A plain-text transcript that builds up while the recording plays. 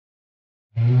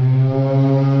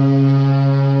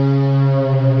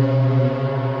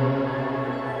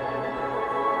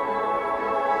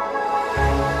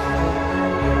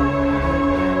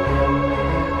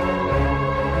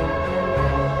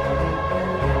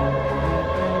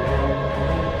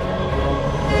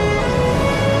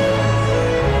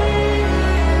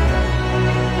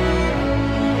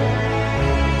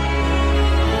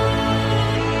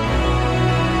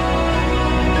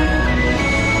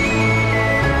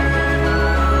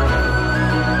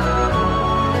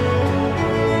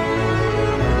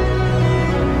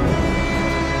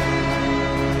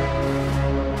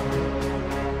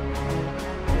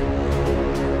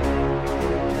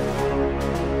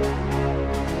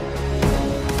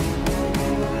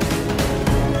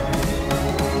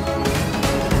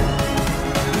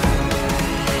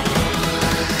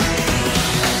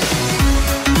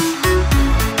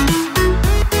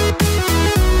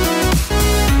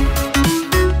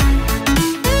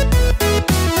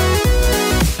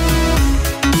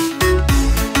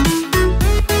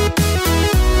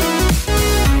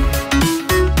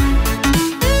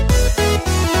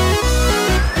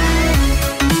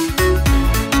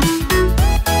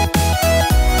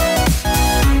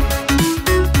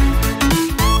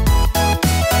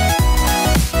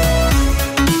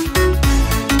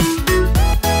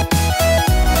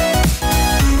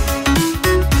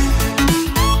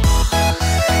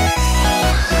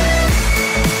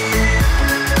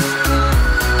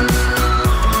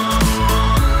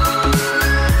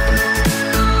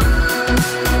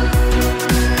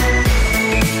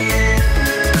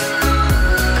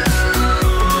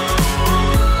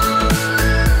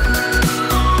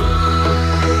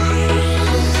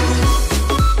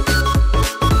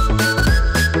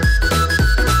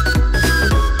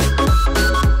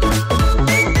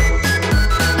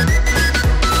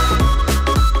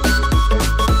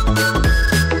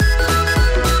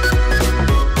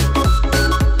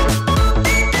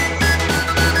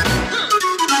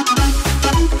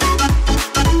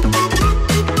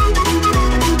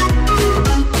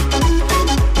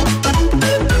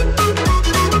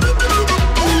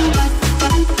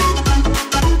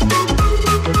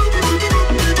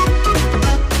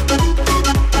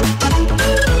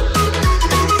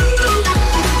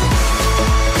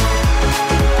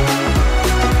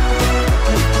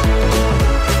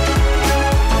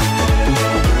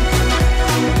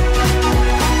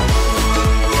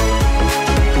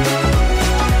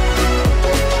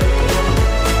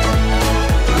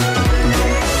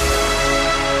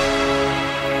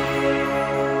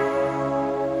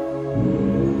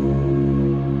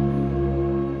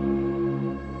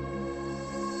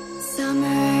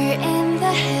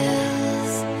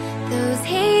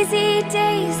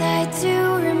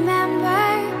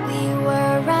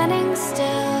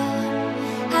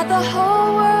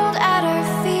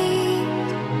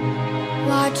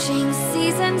watching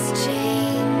seasons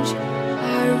change.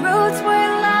 Our roads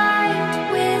were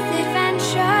lined with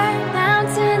adventure,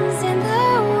 mountains in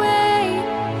the way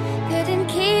couldn't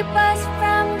keep us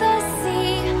from the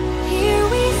sea. Here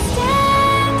we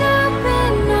stand,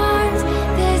 open arms.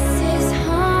 This is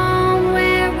home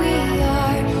where we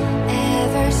are,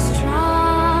 ever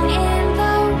strong in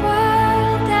the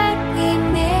world that we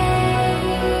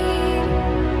made.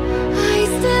 I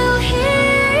still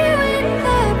hear you in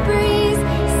the breeze,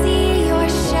 see your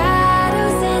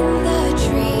shadows in the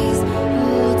trees,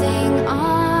 holding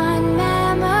on,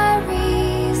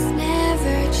 memories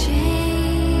never change.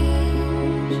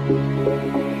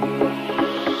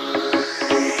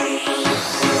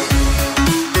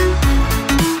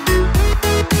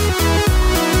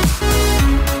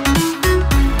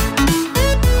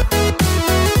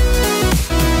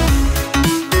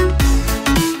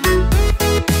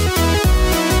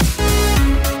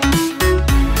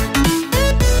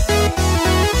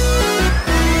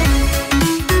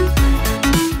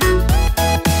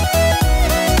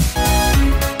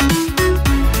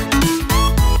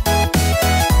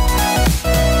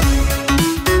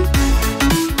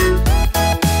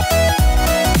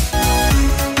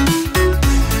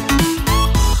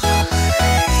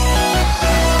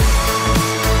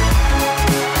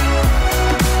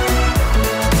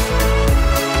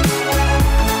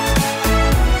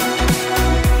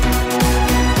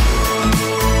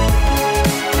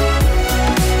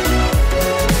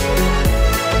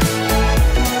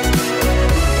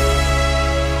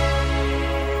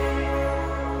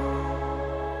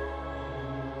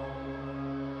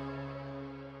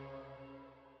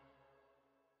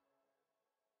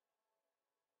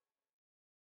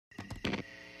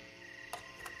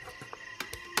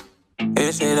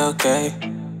 Is it okay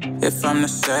if I'm to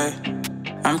say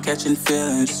I'm catching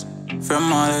feelings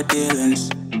from all the dealings?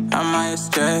 Am I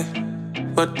astray?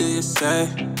 What do you say?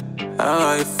 How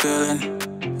are you feeling?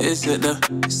 Is it the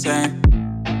same?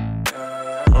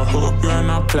 I hope you're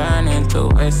not planning to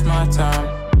waste my time.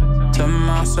 To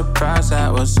my surprise,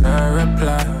 that was her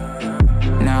reply.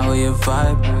 Now we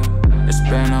vibe. It's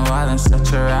been a while and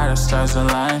such a ride, the stars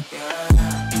align.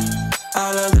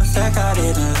 I love the fact I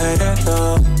didn't let her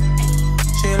go.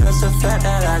 She loves the fact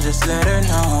that I just let her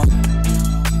know.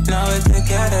 Now we're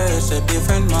together, it's a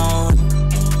different mode.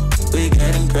 We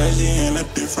getting crazy in a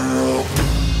different role.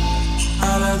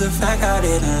 I love the fact I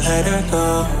didn't let her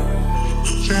go.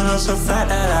 She loves the fact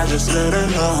that I just let her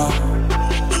know.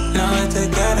 Now we're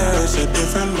together, it's a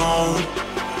different mode.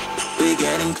 We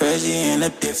getting crazy in a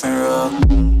different role.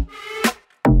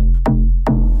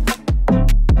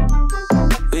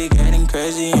 We getting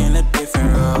crazy in a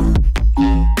different role.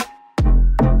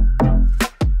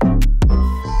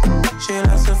 She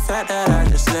loves the fact that I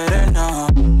just let her know.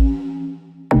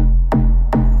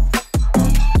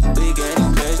 We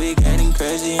getting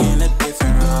crazy in a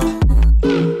different role.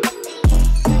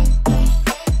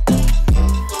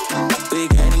 We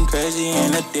getting crazy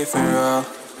in a different role.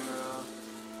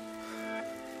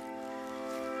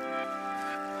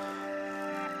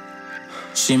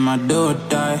 She my do or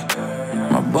die,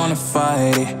 my bona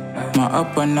fide. My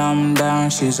up when I'm down,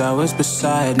 she's always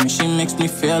beside me. She makes me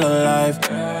feel alive,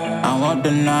 I won't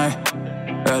deny.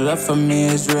 Her love for me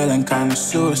is real and kinda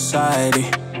suicide-y.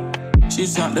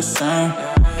 She's not the same,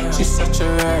 she's such a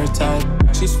rare type.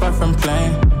 She's far from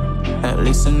plain, at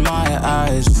least in my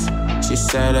eyes. She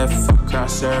said if I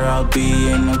cross her, I'll be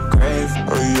in the grave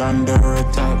or under her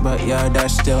type, but yeah,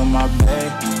 that's still my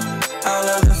babe. I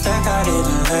love the fact I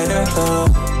didn't let her go.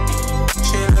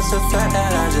 She loves the fact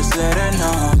that I just let her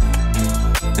know.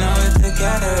 Now we're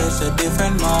together, it's a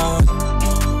different mode.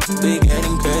 We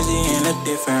getting crazy in a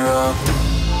different role.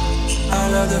 I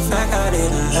love the fact I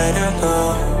didn't let her go.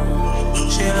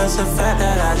 She loves the fact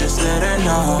that I just let her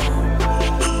know.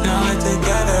 Now we're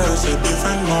together, it's a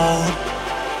different mode.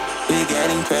 We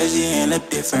getting crazy in a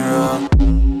different role.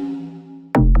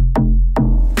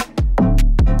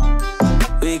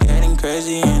 We getting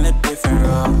crazy in a different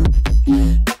role.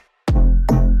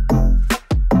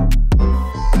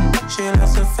 She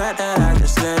loves the fact that I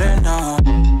just let her know.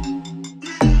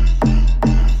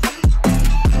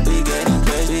 We getting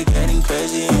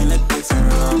crazy in a different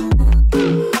role.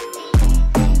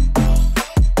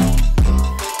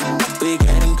 We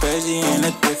getting crazy in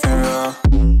a different role.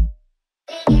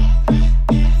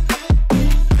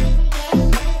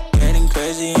 Getting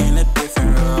crazy in a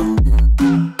different role.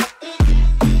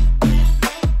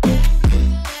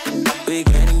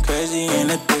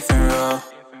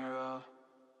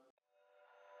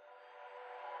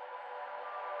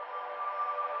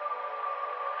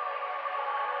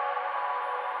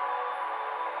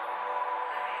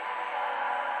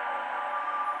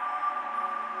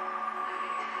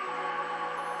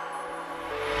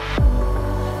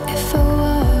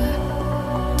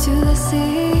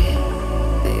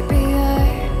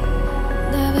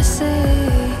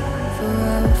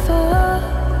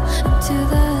 to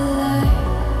the light.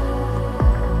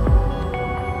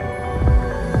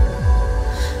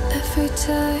 Every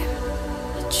time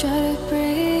I try to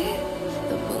breathe,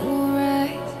 the moon will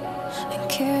rise and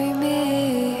carry me.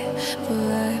 For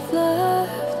I've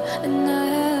loved and I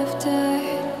have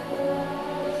died.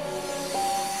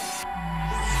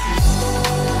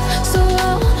 So I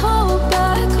won't hold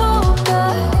back, hold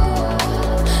back.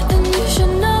 And you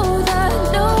should know that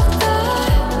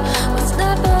what's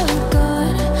never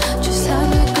gone just have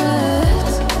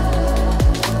regrets.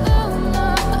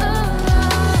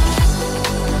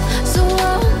 So I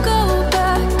won't go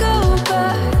back, go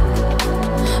back.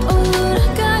 Oh, Lord,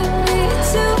 guide me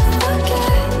to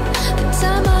forget the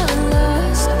time I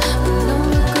lost with no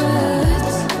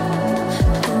regrets.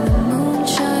 And the moon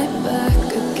shine back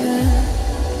again.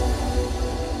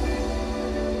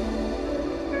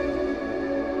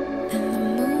 And the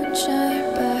moon shine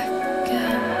back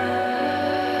again.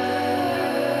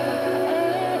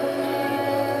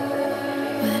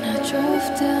 When I drove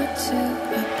down to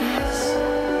Abyss,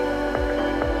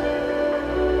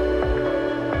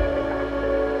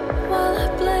 while I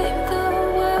blame the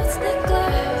world's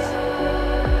neglect,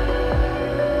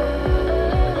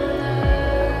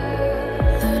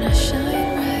 Lord, I shine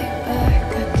right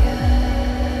back again.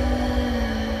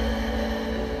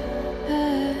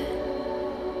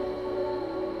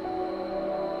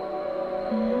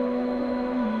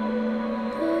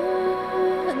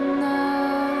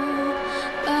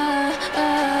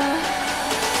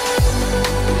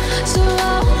 So I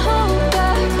won't hold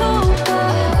back, hold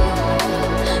back.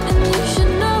 And you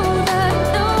should know that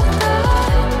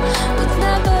what's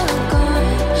never gone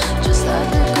just like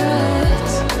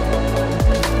regrets.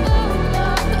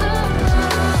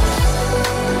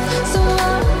 So I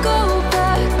won't go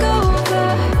back, go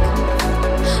back.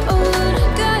 Oh, Lord,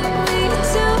 guide me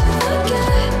to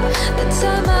forget the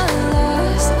time I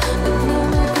lost with no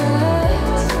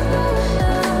regrets.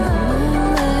 And the moon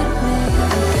let me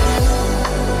again.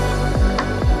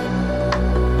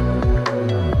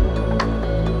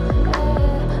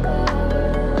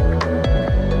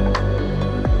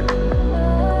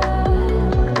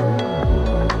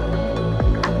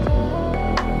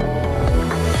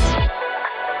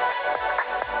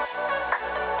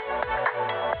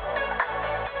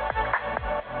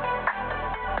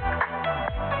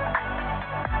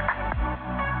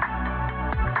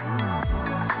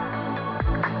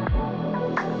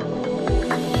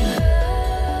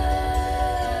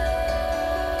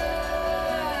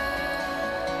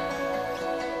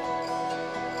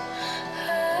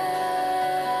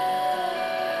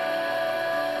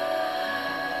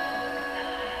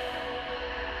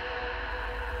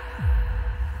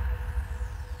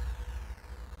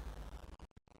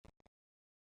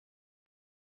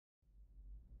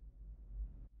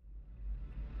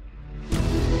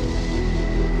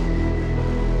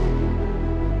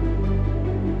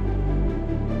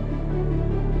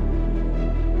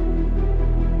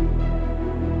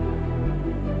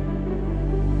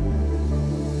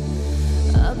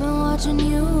 I've been watching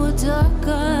you with dark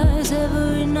eyes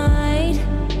every night,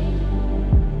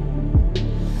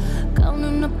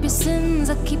 counting up your sins.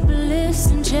 I keep a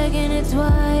list and checking it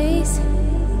twice.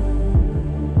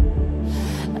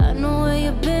 I know where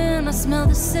you've been, I smell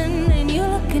the sin, and you're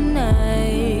looking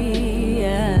nice.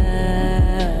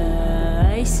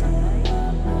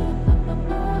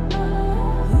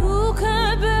 You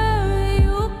can't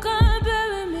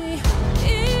bury me.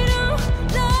 You don't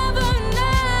love a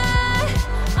night.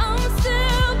 I'm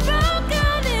still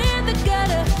broken in the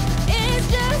gutter. It's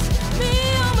just me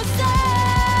on my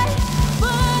side,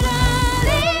 but I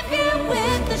leave you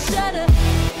with the shudder.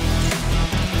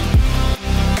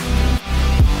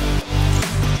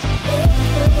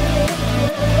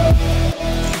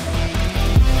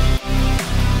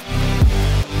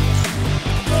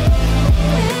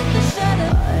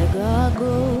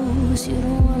 You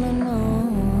don't wanna know.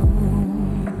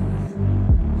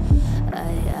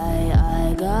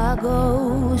 I got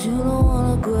goals you don't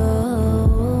wanna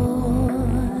grow.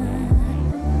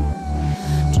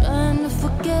 Trying to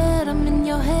forget, I'm in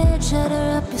your head,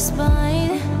 shatter up your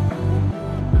spine.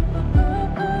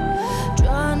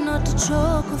 Try not to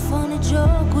choke, a funny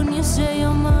joke when you say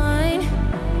you're mine.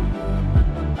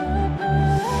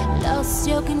 Lost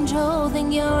your control,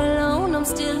 think you're alone, I'm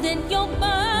still in your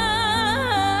mind.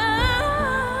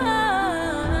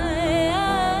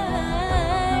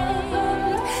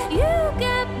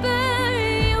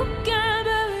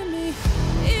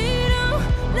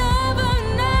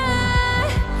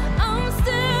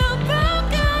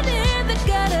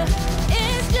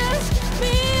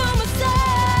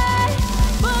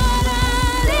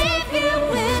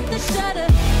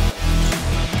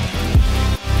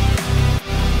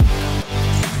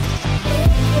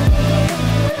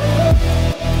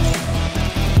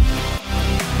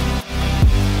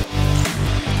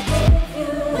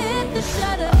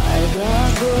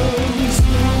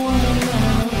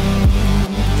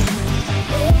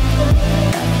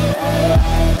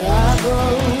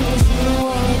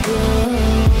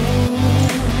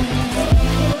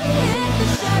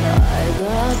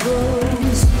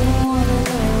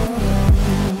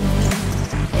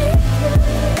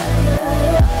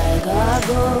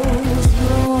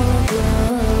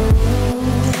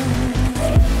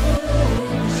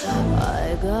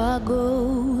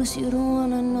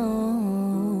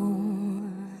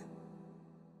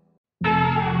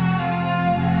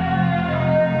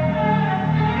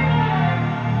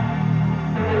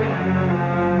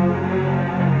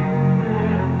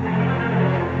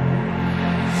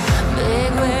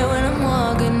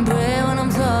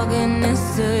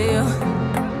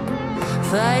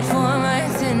 Fight for my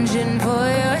attention, for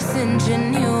your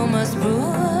ascension, you must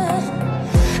prove it.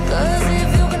 'Cause if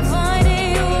you can find it,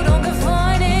 you don't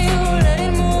confine it, you let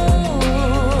it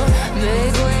move.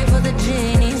 Make way for the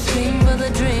genie, scream for the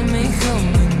dream, may come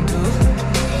into.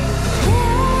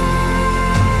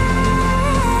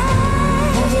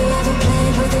 Have you ever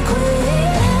played with a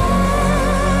queen?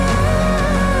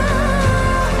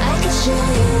 I can show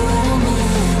you what I mean.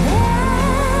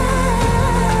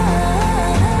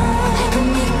 I can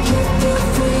make you feel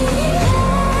free.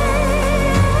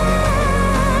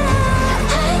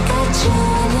 I got you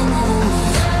and you never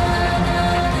leave.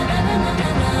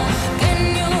 Can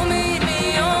you meet me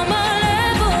on my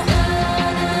level?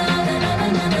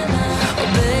 Oh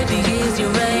baby, is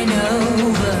your reign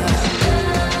over?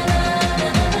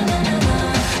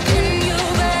 Can you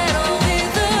battle with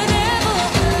the devil?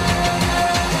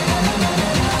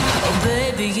 Oh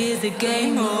baby, is the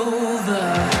game over?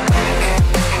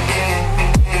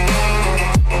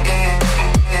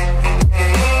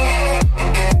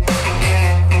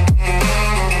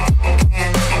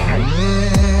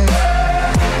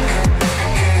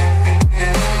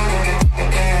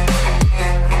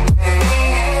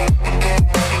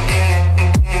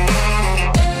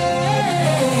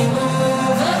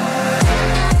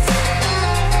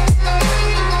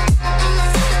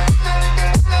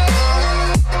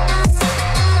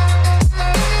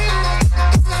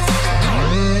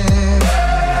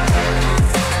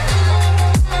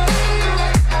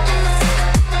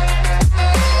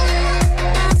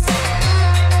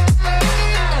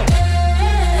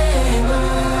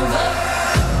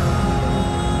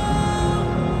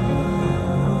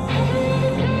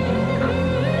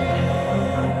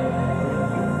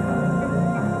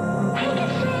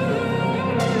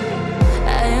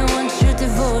 I want your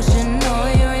devotion, all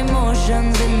your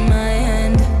emotions in my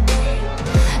hand.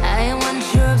 I want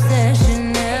your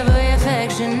obsession, every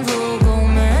affection, vocal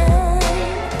man.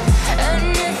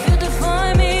 And if you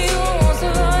define me, you won't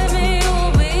survive me,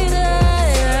 you'll be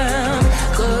there.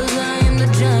 'Cause I am the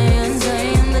giant, I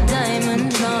am the diamond,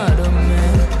 not a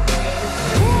man.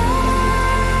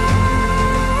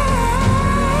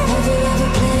 Have you ever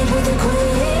played with a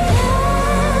queen?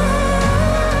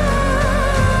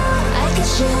 I can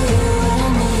show you what I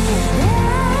mean.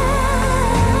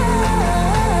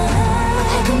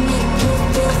 I can make you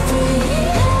feel free.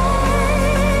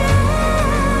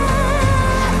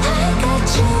 I got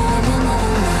you and you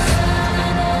never leave.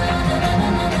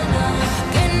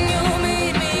 Can you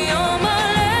meet me on my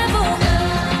level?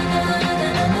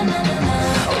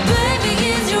 Oh baby,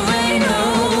 is your reign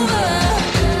over?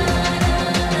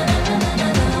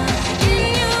 Can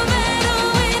you battle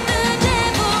with the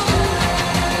devil?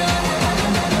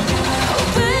 Oh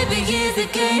baby, is the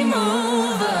game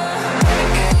over?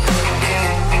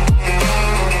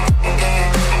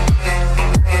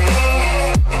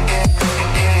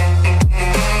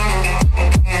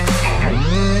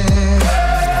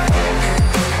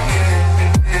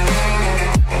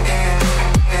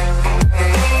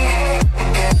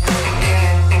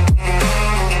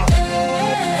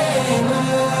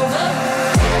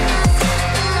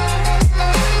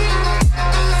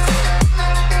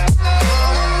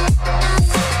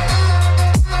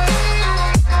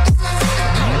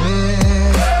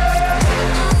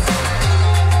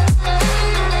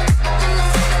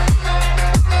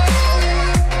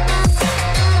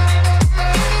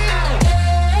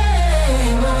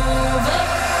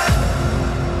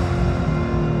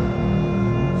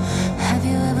 Have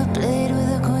you ever played with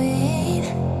a queen?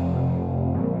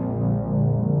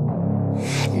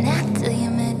 Not till you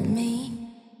met me.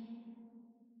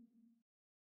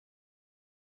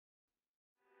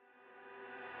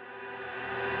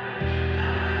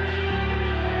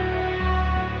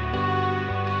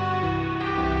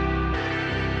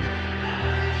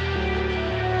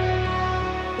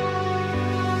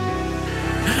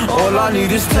 All I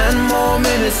need is 10 more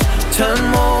minutes, 10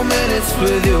 more minutes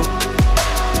with you.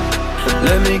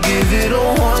 Let me give it a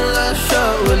one last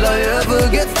shot. Will I ever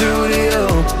get through to you?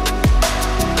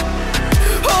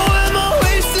 Oh, am I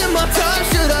wasting my time?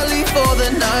 Should I leave for the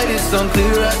night? It's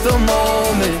unclear at the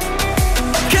moment.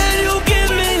 Can you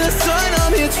give me a sign?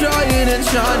 I'm here trying and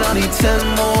trying. I need 10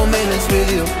 more minutes with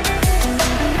you.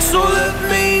 So let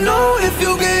me know if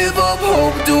you gave up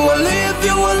hope. Do I leave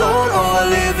you alone or I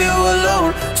leave you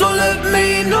alone? So let me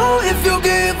know if you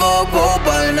gave up hope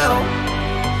by now.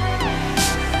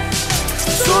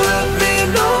 So let me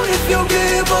know if you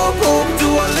gave up hope. Do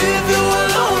I leave you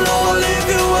alone or I leave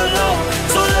you alone?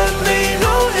 So let me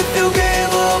know if you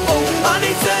gave up hope. I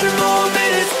need 10 more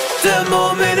minutes, 10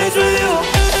 more minutes with you.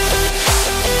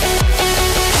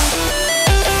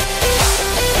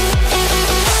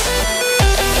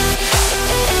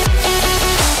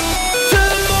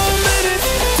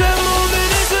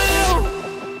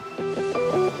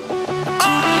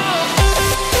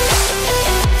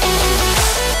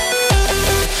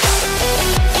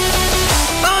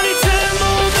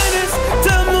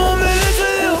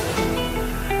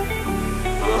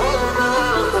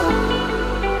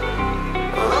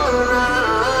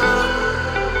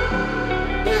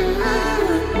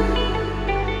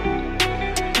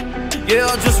 Yeah,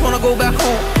 I just wanna go back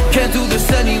home. Can't do this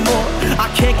anymore.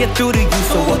 I can't get through to you,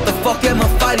 so what the fuck am I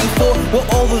fighting for? Were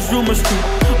all those rumors true?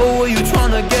 Or were you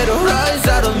trying to get a rise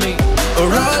out of me? A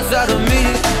rise out of me?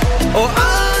 Or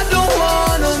I don't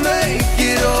wanna make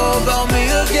it all about me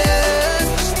again.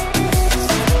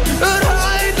 And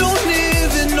I don't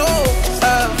even know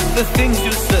half the things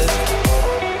you said.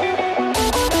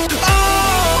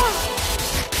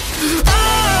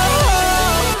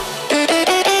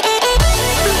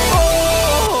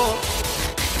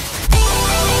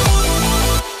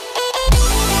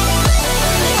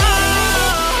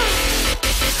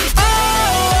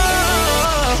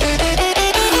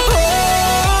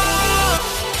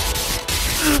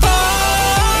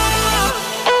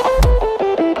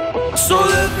 So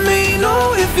let me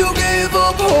know if you gave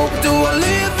up hope. Do I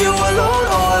leave you alone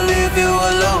or I leave you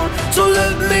alone? So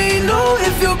let me know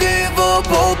if you gave up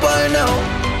hope by now.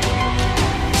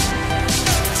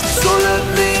 So let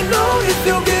me know if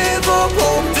you gave up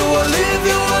hope. Do I leave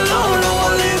you alone or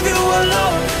I leave you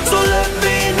alone? So let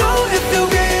me know if you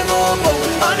gave up hope.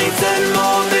 I need 10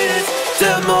 more minutes,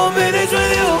 10 more minutes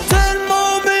with you. 10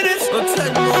 more minutes, or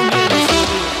 10 more minutes with you.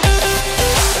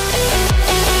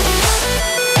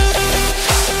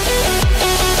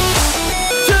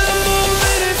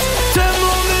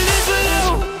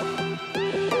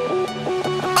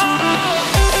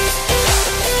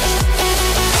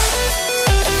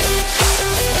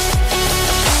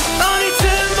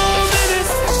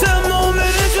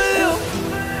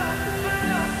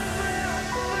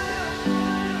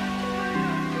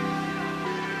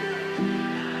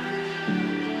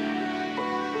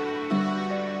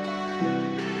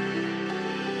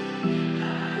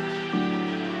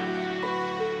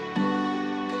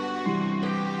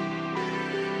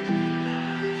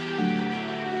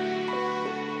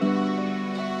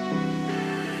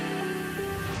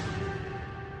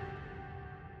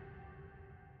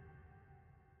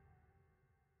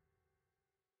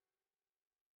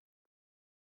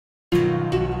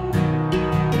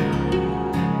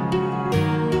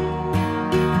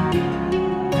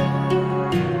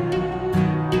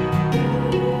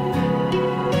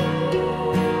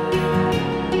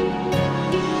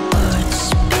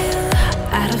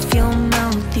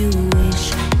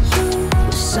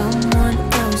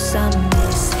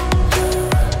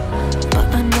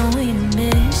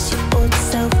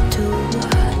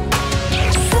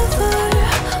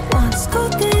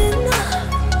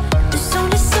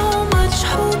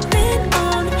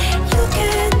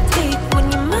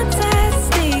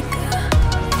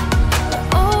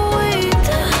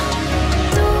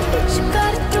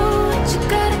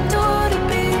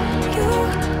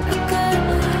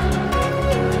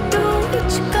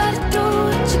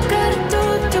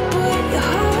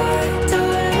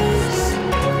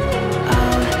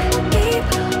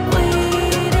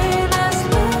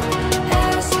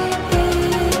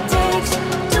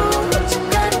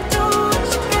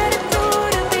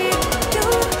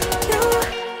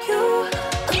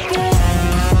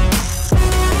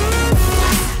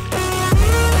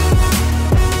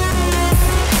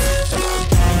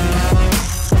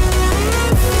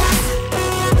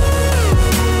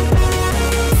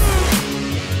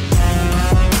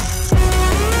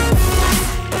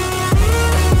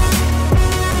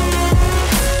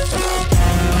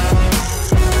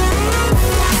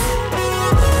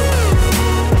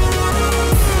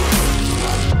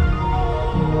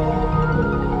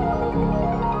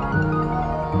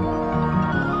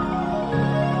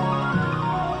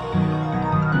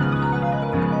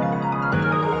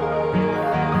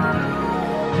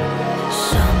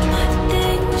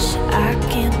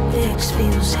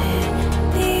 Feels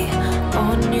heavy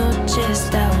on your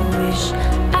chest. I wish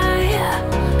I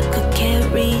could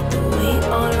carry the weight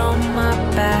all on my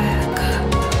back.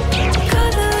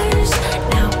 Colors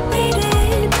now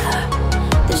faded.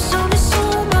 There's only so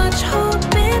much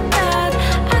hoping that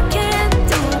I can't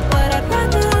do, but I'd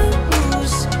rather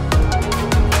lose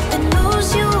than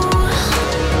lose you.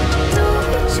 Do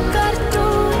what you gotta do,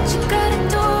 what you gotta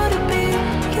do to be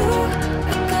you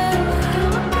again.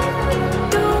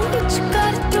 Do what you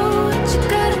gotta do, what you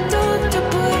gotta do to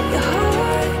put your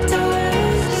heart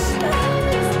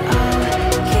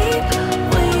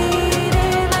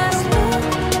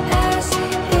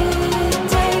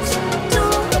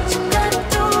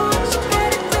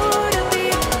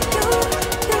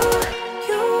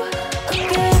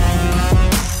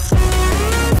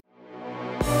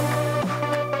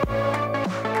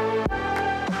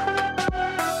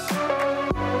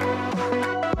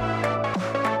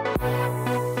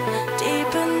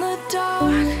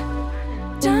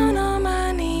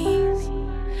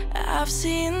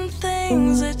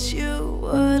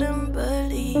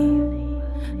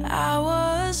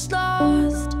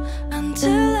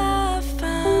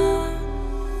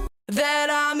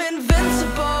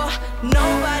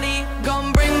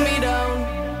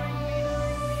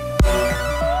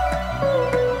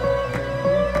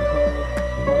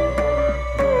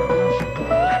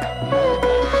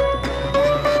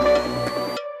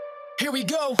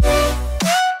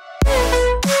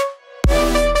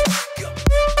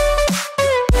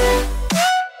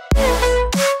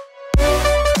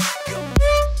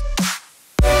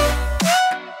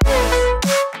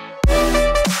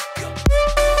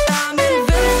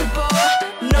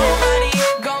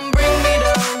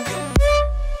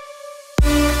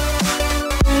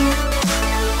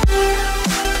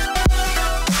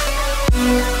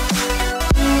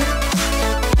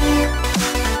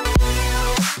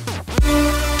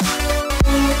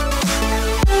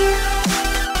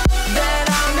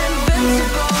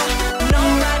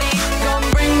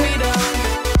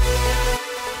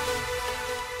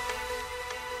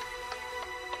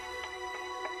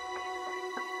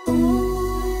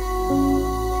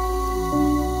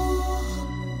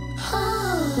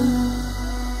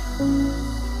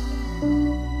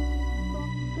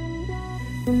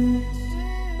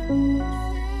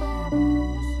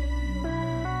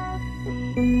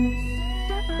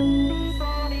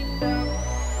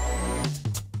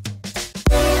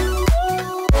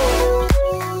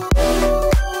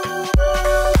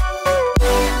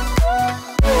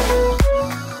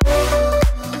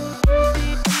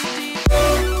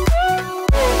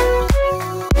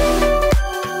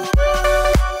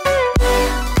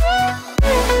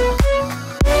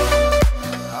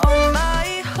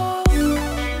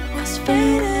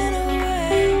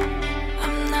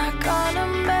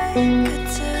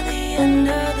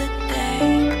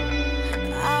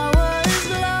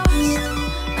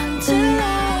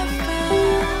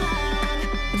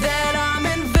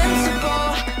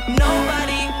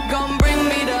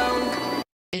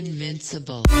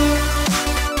Invincible.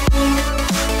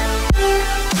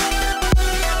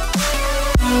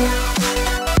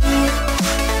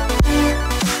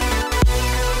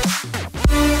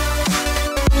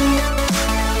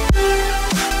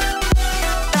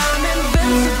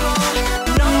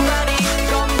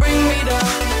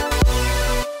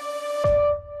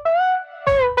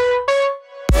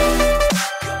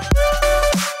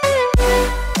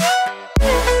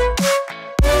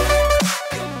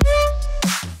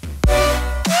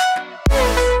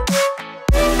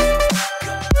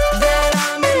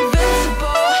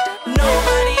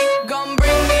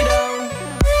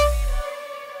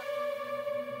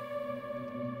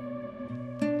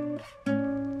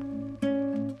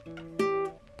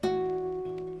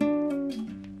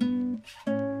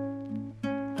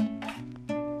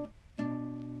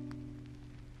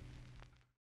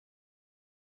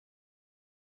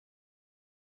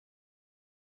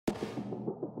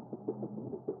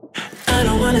 I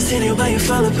don't wanna see it while you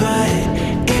fall apart.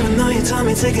 Even though you told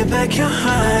me to get back your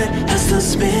heart, I still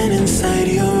spin inside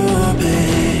your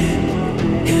orbit.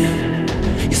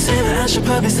 Yeah. You say that I should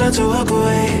probably start to walk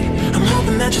away. I'm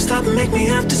hoping that you stop and make me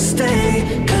have to stay,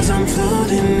 'cause I'm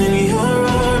floating in your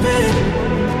orbit.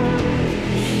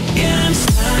 Yeah, I'm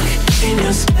stuck in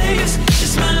your space.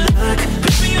 It's my luck,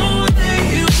 put me away,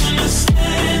 you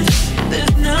understand.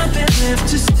 There's nothing left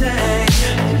to say.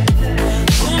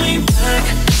 Pull me back,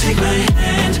 take my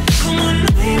hand, call my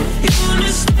name, you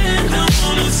understand, I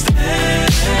wanna stay.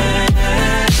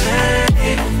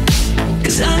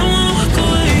 'Cause I don't wanna walk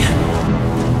away.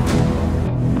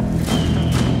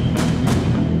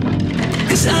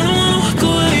 'Cause I don't wanna walk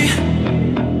away.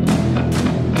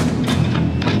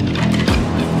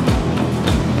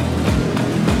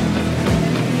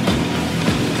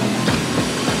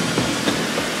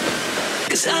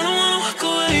 'Cause I don't wanna walk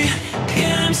away.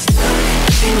 Yeah, I'm stuck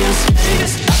in your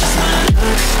space. It's my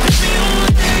luck, put me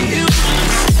away, you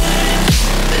understand.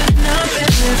 There's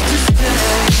nothing left to say.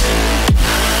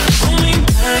 Pull me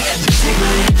back, take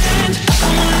my hand, I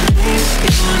wanna leave,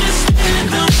 you understand,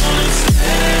 I wanna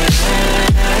stay.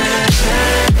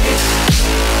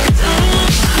 'Cause I don't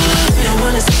wanna walk away. I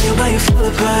wanna see you while you fall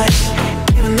apart.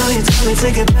 Even though you told me to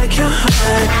get back your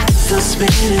heart, still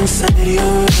spinning inside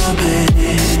your orbit.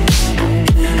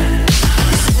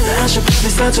 I should probably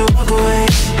start to walk away.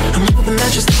 I'm hoping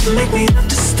that you stop and make me have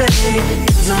to stay,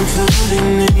 'cause I'm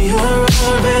floating in your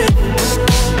orbit.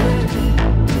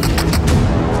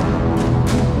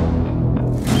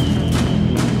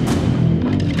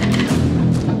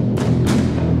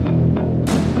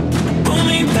 Pull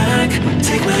me back,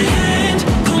 take my hand,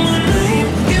 call my name,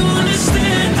 you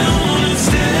understand, I wanna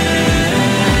stay.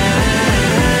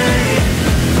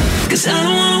 'Cause I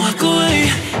don't wanna walk away.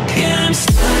 Yeah, I'm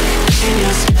stuck in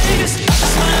your space.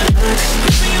 It's my luck.